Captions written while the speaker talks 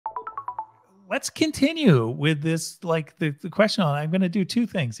let's continue with this, like the question on, I'm going to do two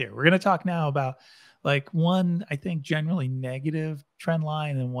things here. We're going to talk now about like one, I think generally negative trend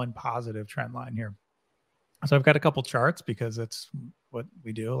line and one positive trend line here. So I've got a couple charts because that's what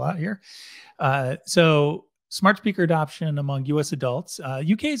we do a lot here. So smart speaker adoption among US adults.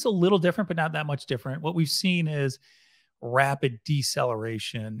 UK is a little different, but not that much different. What we've seen is rapid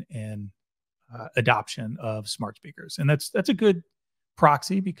deceleration in adoption of smart speakers. And that's a good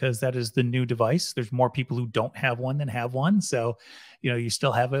proxy because that is the new device. There's more people who don't have one than have one. So, you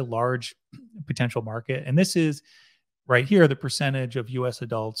still have a large potential market. And this is right here, the percentage of US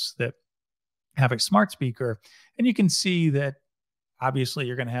adults that have a smart speaker. And you can see that obviously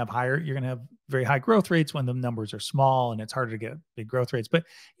you're going to have very high growth rates when the numbers are small and it's harder to get big growth rates. But,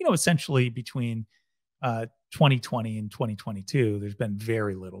 essentially between 2020 and 2022, there's been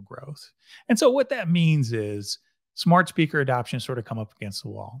very little growth. And so what that means is smart speaker adoption sort of come up against the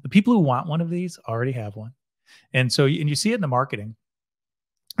wall. The people who want one of these already have one. And so, and you see it in the marketing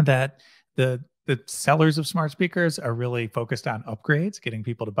that the sellers of smart speakers are really focused on upgrades, getting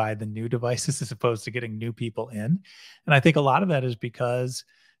people to buy the new devices as opposed to getting new people in. And I think a lot of that is because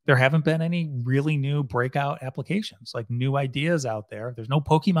there haven't been any really new breakout applications, like new ideas out there. There's no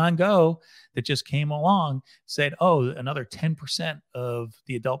Pokemon Go that just came along, said, oh, another 10% of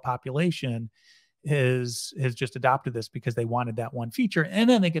the adult population has just adopted this because they wanted that one feature, and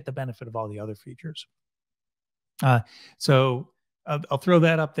then they get the benefit of all the other features. So I'll throw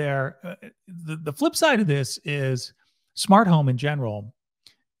that up there. The flip side of this is smart home in general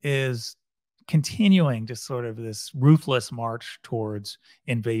is continuing just sort of this ruthless march towards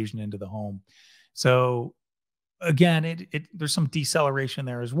invasion into the home. So again, there's some deceleration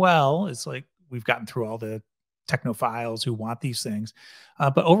there as well. It's like we've gotten through all the technophiles who want these things,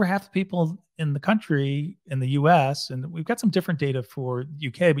 but over half the people in the country, in the US, and we've got some different data for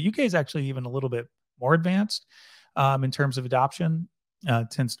UK, but UK is actually even a little bit more advanced in terms of adoption.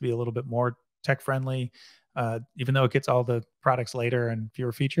 Tends to be a little bit more tech friendly, even though it gets all the products later and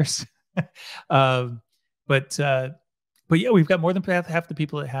fewer features. But yeah, we've got more than half the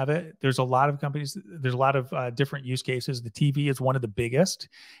people that have it. There's a lot of companies. There's a lot of different use cases. The TV is one of the biggest.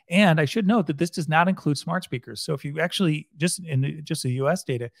 And I should note that this does not include smart speakers. So if you actually, just the US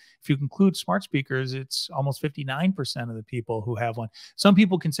data, if you include smart speakers, it's almost 59% of the people who have one. Some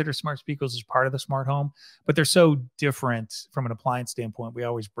people consider smart speakers as part of the smart home, but they're so different from an appliance standpoint. We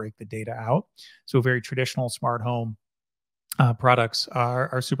always break the data out. So very traditional smart home products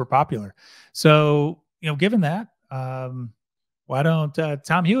are super popular. So, given that, why don't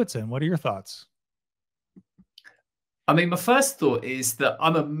Tom Hewitson, what are your thoughts? I mean, my first thought is that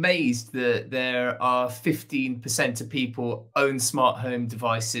I'm amazed that there are 15% of people own smart home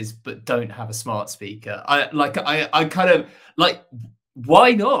devices but don't have a smart speaker. I kind of like,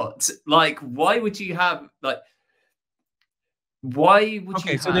 why not? Like, why would you have why would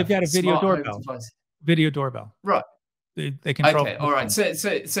you have? So they've got a video doorbell. Video doorbell. Right. They control. Okay. All right. So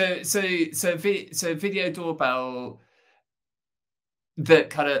video doorbell that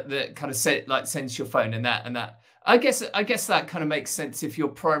kind of sends your phone and that. I guess that kind of makes sense if your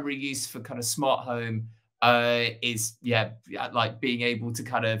primary use for kind of smart home is like being able to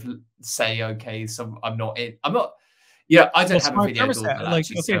kind of say, okay, so I don't have a video doorbell. Like,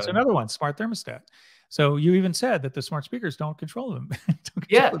 okay, so another one, smart thermostat. So you even said that the smart speakers don't control them.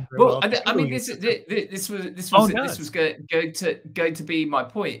 Well, I mean, this was going to be my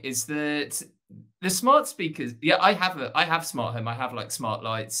point, is that the smart speakers. Yeah, I have smart home. I have like smart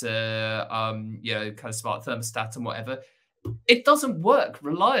lights, kind of smart thermostat and whatever. It doesn't work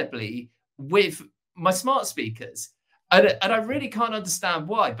reliably with my smart speakers, and I really can't understand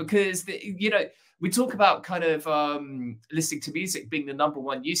why. Because we talk about kind of listening to music being the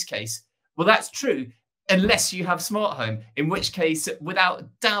 #1 use case. Well, that's true, unless you have smart home, in which case, without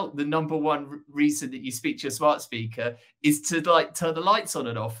doubt, the #1 reason that you speak to your smart speaker is to like turn the lights on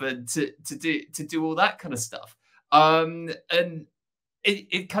and off and to do all that kind of stuff. And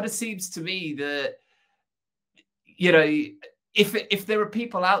it kind of seems to me that, if there are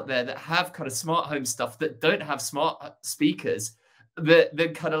people out there that have kind of smart home stuff that don't have smart speakers,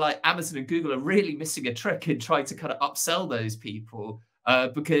 that kind of like Amazon and Google are really missing a trick in trying to kind of upsell those people.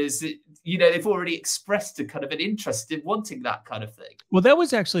 Because they've already expressed a kind of an interest in wanting that kind of thing. Well, that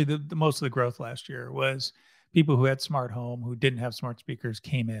was actually the most of the growth last year was people who had smart home who didn't have smart speakers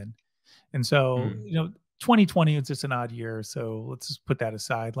came in, and so 2020 is just an odd year. So let's just put that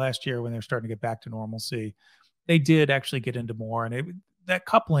aside. Last year, when they're starting to get back to normalcy, they did actually get into more, and that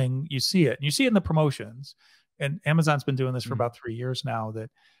coupling, you see it in the promotions. And Amazon's been doing this for about 3 years now. That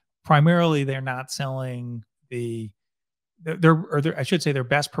primarily they're not selling the I should say their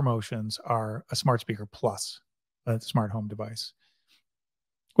best promotions are a smart speaker plus a smart home device.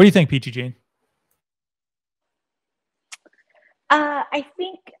 What do you think, Peachy-Jean? I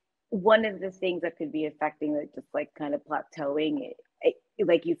think one of the things that could be affecting it, just like kind of plateauing,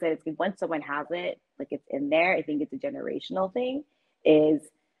 like you said, it's once someone has it, like it's in there. I think it's a generational thing. Is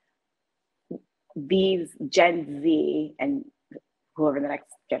these Gen Z and whoever the next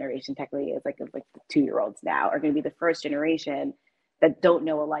generation technically is, like the 2-year-olds now, are going to be the first generation that don't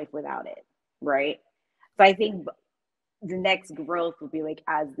know a life without it, right? So I think the next growth will be like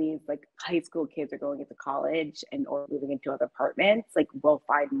as these like high school kids are going into college and or moving into other apartments, like we'll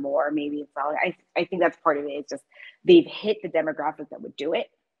find more maybe it's all I think that's part of it. It's just they've hit the demographic that would do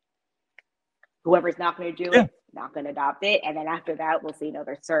it. Whoever's not going to do it, not going to adopt it. And then after that, we'll see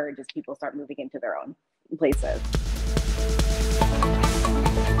another surge as people start moving into their own places.